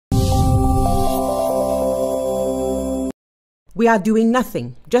We are doing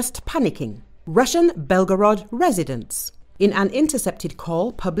nothing, just panicking. Russian Belgorod residents. In an intercepted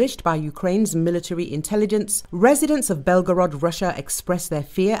call published by Ukraine's military intelligence, residents of Belgorod, Russia expressed their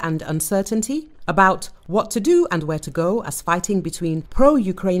fear and uncertainty about what to do and where to go as fighting between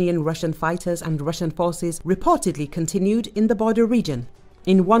pro-Ukrainian Russian fighters and Russian forces reportedly continued in the border region.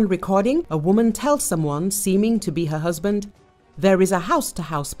 In one recording, a woman tells someone seeming to be her husband, "There is a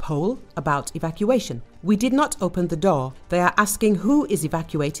house-to-house poll about evacuation. We did not open the door. They are asking who is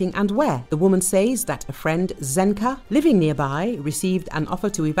evacuating and where." The woman says that a friend, Zhenka, living nearby, received an offer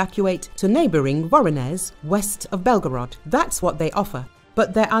to evacuate to neighboring Voronezh, west of Belgorod. That's what they offer.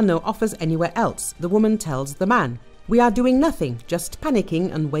 But there are no offers anywhere else, the woman tells the man. "We are doing nothing, just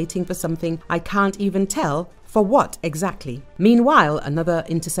panicking and waiting for something I can't even tell for what exactly." Meanwhile, another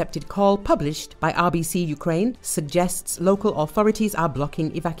intercepted call published by RBC-Ukraine suggests local authorities are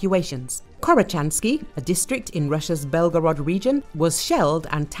blocking evacuations. Korochansky, a district in Russia's Belgorod region, was shelled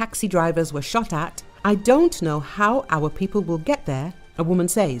and taxi drivers were shot at. "I don't know how our people will get there," a woman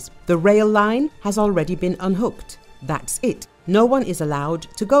says. "The rail line has already been unhooked. That's it. No one is allowed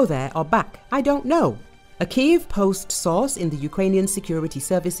to go there or back. I don't know." A Kyiv Post source in the Ukrainian security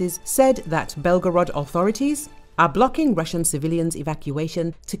services said that Belgorod authorities are blocking Russian civilians'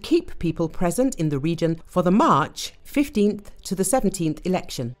 evacuation to keep people present in the region for the March 15th to the 17th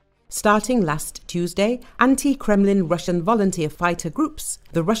election. Starting last Tuesday, anti-Kremlin Russian volunteer fighter groups,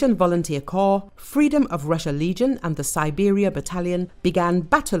 the Russian Volunteer Corps, Freedom of Russia Legion and the Siberia Battalion began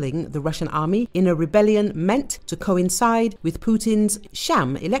battling the Russian army in a rebellion meant to coincide with Putin's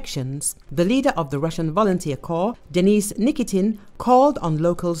sham elections. The leader of the Russian Volunteer Corps, Denis Nikitin, called on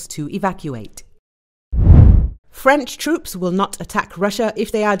locals to evacuate. French troops will not attack Russia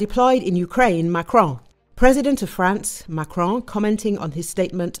if they are deployed in Ukraine, Macron. President of France, Macron, commenting on his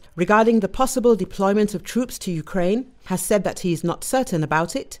statement regarding the possible deployment of troops to Ukraine, has said that he is not certain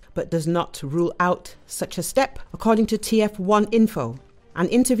about it, but does not rule out such a step, according to TF1 Info. An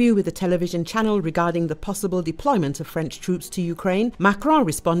interview with the television channel regarding the possible deployment of French troops to Ukraine, Macron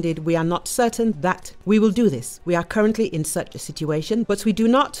responded, "We are not certain that we will do this. We are currently in such a situation, but we do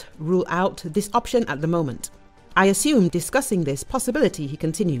not rule out this option at the moment. I assume discussing this possibility," he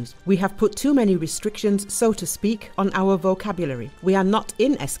continues. "We have put too many restrictions, so to speak, on our vocabulary. We are not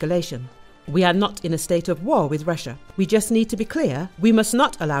in escalation. We are not in a state of war with Russia. We just need to be clear. We must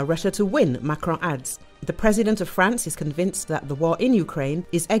not allow Russia to win," Macron adds. The president of France is convinced that the war in Ukraine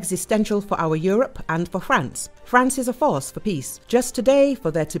is existential for our Europe and for France. France is a force for peace. Just today,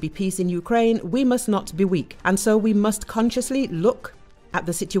 for there to be peace in Ukraine, we must not be weak. And so we must consciously look at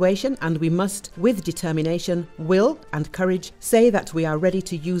the situation, and we must, with determination, will and courage, say that we are ready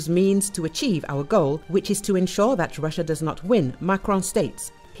to use means to achieve our goal, which is to ensure that Russia does not win, Macron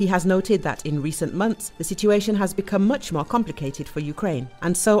states. He has noted that in recent months, the situation has become much more complicated for Ukraine.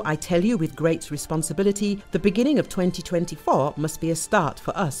 "And so I tell you with great responsibility, the beginning of 2024 must be a start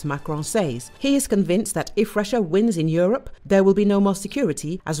for us," Macron says. He is convinced that if Russia wins in Europe, there will be no more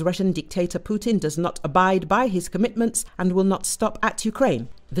security, as Russian dictator Putin does not abide by his commitments and will not stop at Ukraine.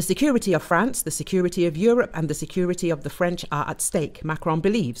 The security of France, the security of Europe and the security of the French are at stake, Macron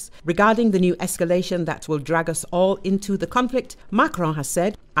believes. Regarding the new escalation that will drag us all into the conflict, Macron has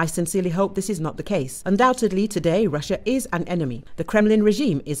said, "I sincerely hope this is not the case. Undoubtedly today Russia is an enemy. The Kremlin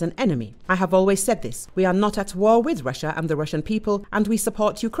regime is an enemy. I have always said this. We are not at war with Russia and the Russian people, and we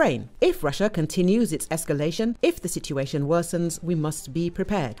support Ukraine. If Russia continues its escalation, if the situation worsens, we must be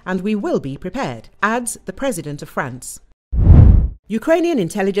prepared. And we will be prepared," adds the president of France. Ukrainian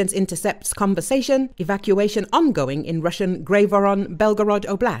intelligence intercepts conversation, evacuation ongoing in Russian Voronezh, Belgorod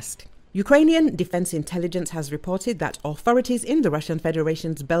Oblast. Ukrainian defense intelligence has reported that authorities in the Russian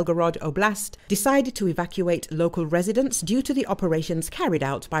Federation's Belgorod Oblast decided to evacuate local residents due to the operations carried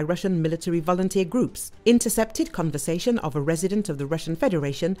out by Russian military volunteer groups. Intercepted conversation of a resident of the Russian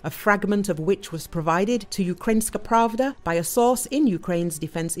Federation, a fragment of which was provided to Ukrainska Pravda by a source in Ukraine's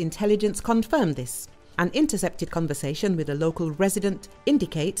defense intelligence, confirmed this. An intercepted conversation with a local resident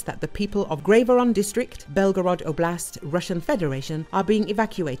indicates that the people of Voronezh district, Belgorod Oblast, Russian Federation, are being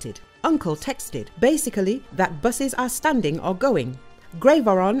evacuated. Uncle texted, basically, that buses are standing or going.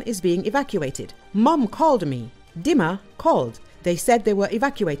 Voronezh is being evacuated. Mom called me. Dima called. They said they were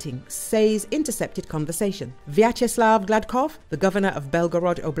evacuating, says intercepted conversation. Vyacheslav Gladkov, the governor of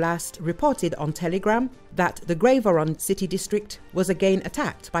Belgorod Oblast, reported on Telegram that the Voronezh city district was again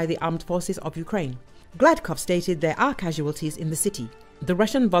attacked by the armed forces of Ukraine. Gladkov stated there are casualties in the city. The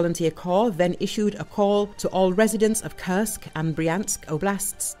Russian Volunteer Corps then issued a call to all residents of Kursk and Bryansk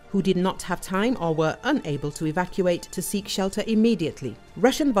oblasts who did not have time or were unable to evacuate to seek shelter immediately.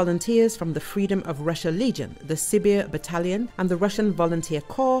 Russian volunteers from the Freedom of Russia Legion, the Sibir Battalion, and the Russian Volunteer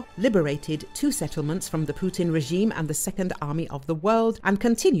Corps liberated 2 settlements from the Putin regime and the Second Army of the World and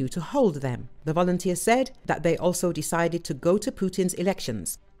continue to hold them. The volunteers said that they also decided to go to Putin's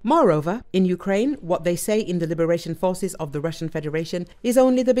elections. Moreover, in Ukraine, what they say in the liberation forces of the Russian Federation is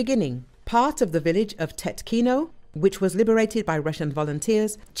only the beginning. Part of the village of Tetkino, which was liberated by Russian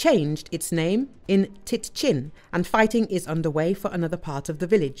volunteers, changed its name in Titchin, and fighting is underway for another part of the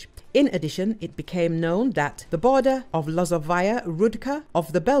village. In addition, it became known that the border of Lozovaya Rudka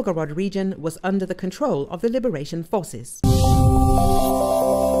of the Belgorod region was under the control of the liberation forces.